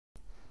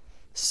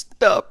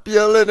Stop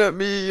yelling at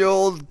me, you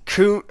old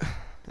coot.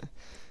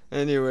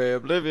 Anyway,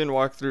 Oblivion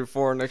walkthrough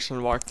for next gen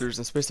walkthroughs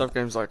and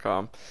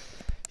SpaceTopGames.com.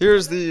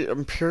 Here's the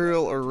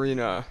Imperial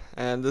Arena,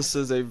 and this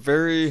is a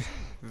very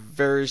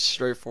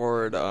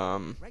straightforward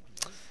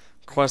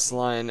quest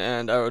line,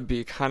 and I would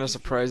be kind of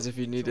surprised if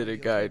you needed a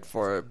guide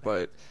for it,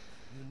 but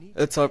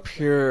it's up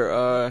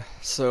here,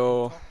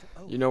 so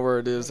you know where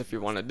it is if you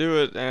want to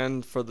do it,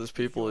 and for those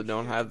people who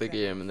don't have the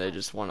game and they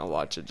just want to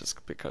watch it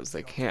just because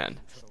they can.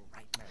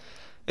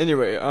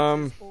 Anyway,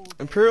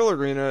 Imperial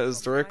Arena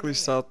is directly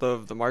south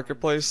of the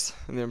marketplace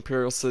in the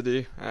Imperial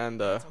City,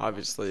 and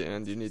obviously,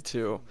 and you need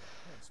to.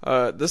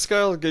 This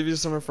guy will give you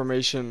some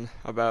information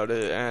about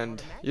it,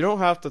 and you don't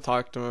have to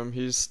talk to him.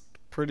 He's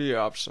pretty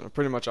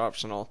much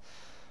optional.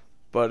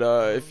 But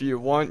if you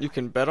want, you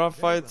can bet on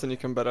fights, and you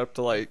can bet up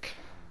to like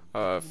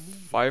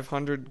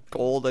 500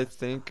 gold, I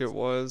think it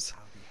was.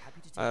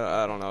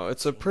 I don't know.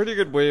 It's a pretty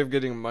good way of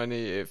getting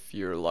money if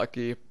you're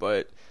lucky,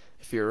 but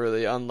if you're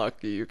really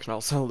unlucky, you can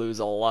also lose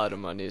a lot of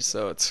money,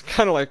 so it's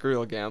kind of like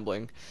real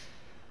gambling.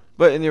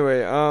 But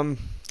anyway,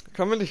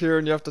 come into here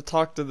and you have to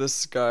talk to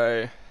this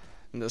guy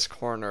in this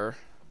corner,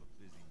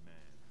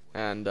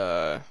 and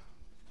there's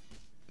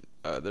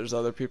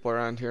other people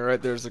around here.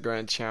 Right there's the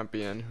Grand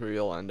Champion, who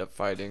you'll end up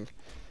fighting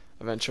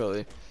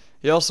eventually.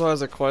 He also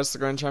has a quest. The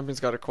Grand Champion's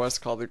got a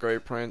quest called the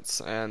Great Prince,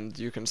 and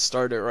you can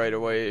start it right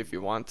away if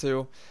you want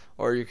to,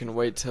 or you can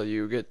wait till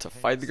you get to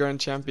fight the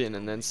Grand Champion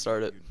and then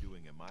start it.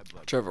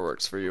 Whichever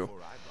works for you.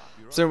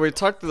 So anyway,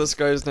 talk to this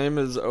guy. His name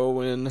is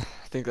Owen.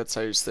 I think that's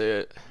how you say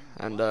it.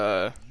 And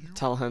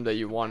tell him that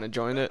you want to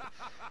join it.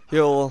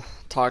 He'll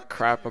talk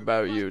crap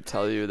about you,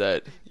 tell you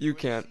that you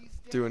can't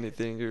do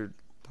anything, you're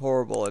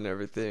horrible and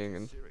everything,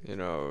 and you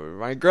know,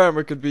 my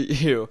grammar could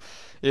beat you.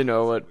 You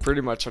know what,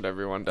 pretty much what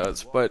everyone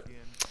does. But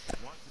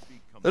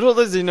little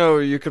does he know,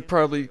 you could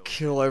probably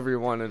kill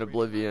everyone in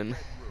Oblivion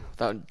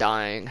without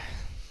dying.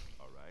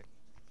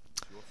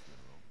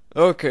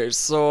 Okay,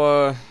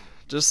 so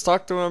just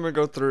talk to him and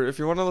go through it. If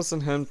you want to listen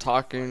to him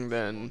talking,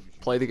 then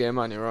play the game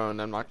on your own.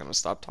 I'm not going to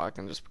stop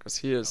talking just because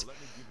he is.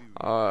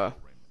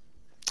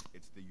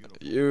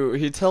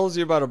 He tells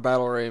you about a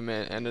battle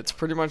raiment, and it's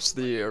pretty much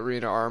the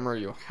arena armor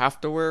you have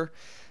to wear.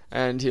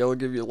 And he'll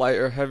give you light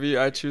or heavy.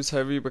 I choose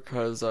heavy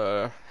because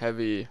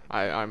heavy.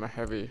 I'm a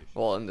heavy.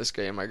 Well, in this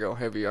game I go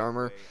heavy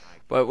armor,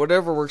 but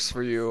whatever works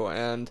for you.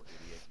 And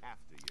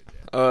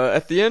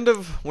at the end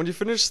of when you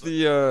finish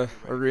the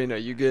arena,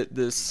 you get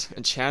this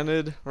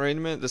enchanted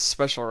raiment, this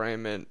special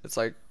raiment. It's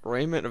like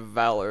raiment of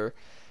valor,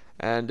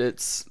 and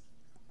it's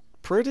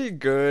pretty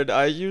good.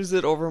 I use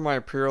it over my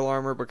Imperial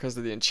armor because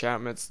of the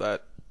enchantments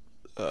that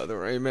the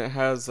raiment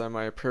has, and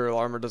my Imperial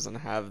armor doesn't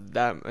have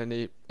that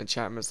many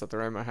enchantments that the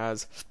raiment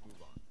has.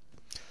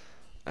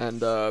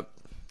 And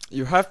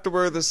you have to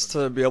wear this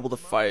to be able to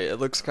fight. It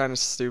looks kind of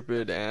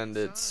stupid, and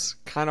it's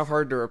kind of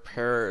hard to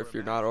repair if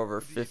you're not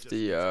over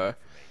 50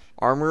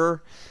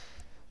 armor,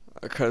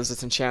 because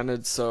it's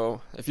enchanted.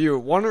 So if you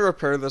want to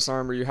repair this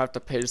armor, you have to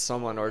pay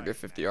someone or get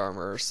 50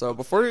 armor. So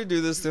before you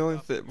do this,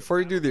 before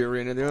you do the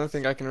arena, the only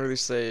thing I can really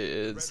say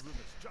is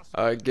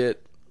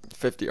get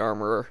 50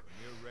 armor.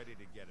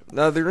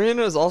 Now the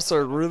arena is also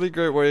a really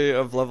great way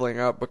of leveling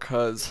up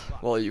because,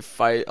 well, you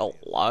fight a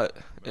lot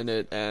in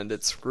it, and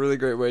it's a really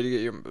great way to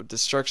get your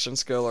destruction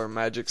skill or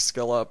magic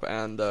skill up,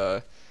 and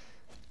to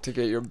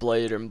get your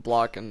blade and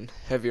block and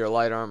heavier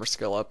light armor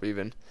skill up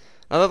even.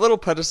 Now that little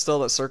pedestal,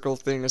 that circle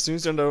thing, as soon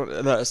as you're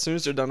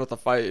done with the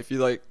fight, if you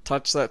like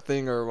touch that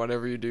thing or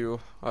whatever you do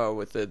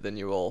with it, then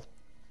you will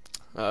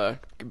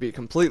be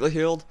completely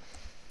healed.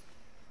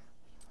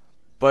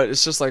 But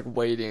it's just like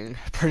waiting,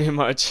 pretty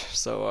much.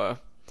 So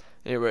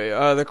anyway,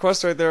 the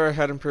quest right there, I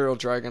had Imperial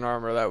Dragon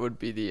Armor. That would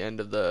be the end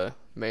of the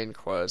main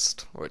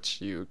quest,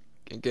 which you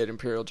can get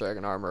Imperial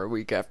Dragon Armor a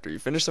week after you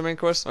finish the main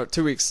quest, or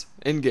 2 weeks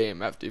in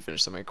game after you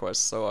finish the main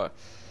quest. So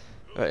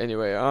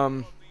anyway,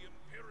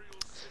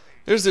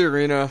 here's the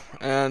arena,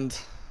 and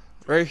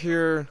right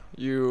here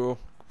you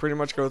pretty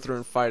much go through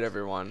and fight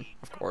everyone,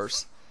 of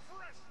course.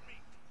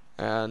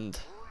 And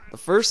the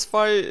first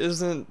fight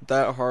isn't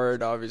that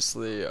hard,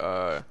 obviously.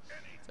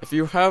 If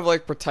you have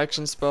like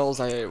protection spells,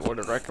 I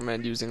would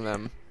recommend using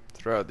them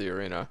throughout the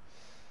arena.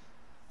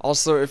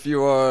 Also, if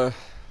you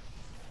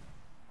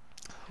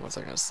what was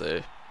I gonna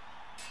say?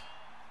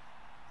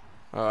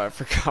 I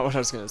forgot what I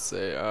was gonna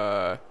say.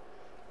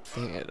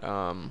 Dang it.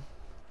 Oh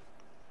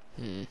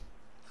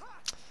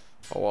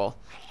well.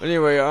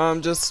 Anyway,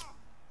 just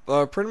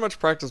pretty much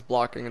practice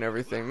blocking and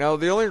everything. Now,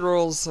 the only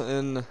rules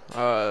in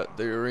the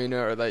arena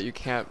are that you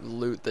can't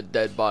loot the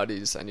dead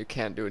bodies, and you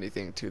can't do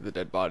anything to the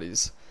dead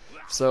bodies.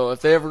 So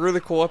if they have a really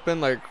cool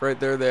weapon, like right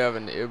there, they have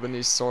an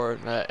ebony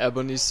sword,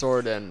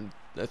 and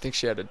I think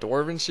she had a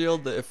dwarven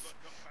shield. If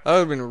that would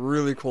have been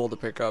really cool to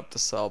pick up to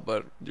sell,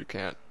 but you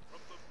can't.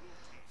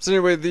 So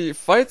anyway, the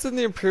fights in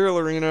the Imperial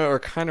Arena are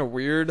kind of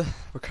weird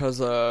because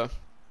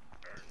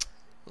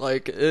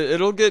like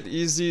it'll get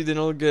easy, then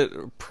it'll get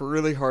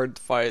really hard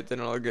to fight, then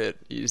it'll get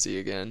easy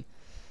again,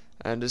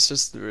 and it's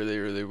just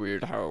really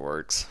weird how it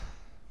works.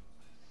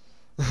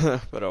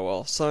 But oh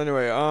well. So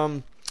anyway,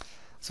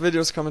 This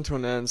video's coming to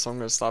an end, so I'm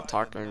gonna stop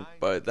talking.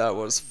 But that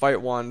was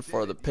fight 1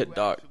 for the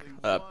Pitdog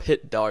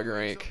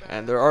rank,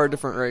 and there are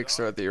different ranks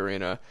throughout the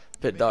arena.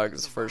 Pitdog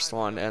is the first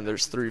one, and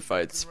there's 3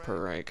 fights per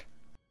rank.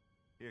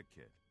 Here,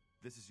 kid.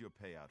 This is your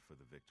payout for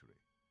the victory.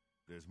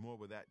 There's more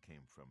where that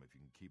came from if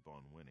you can keep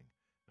on winning.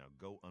 Now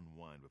go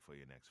unwind before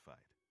your next fight.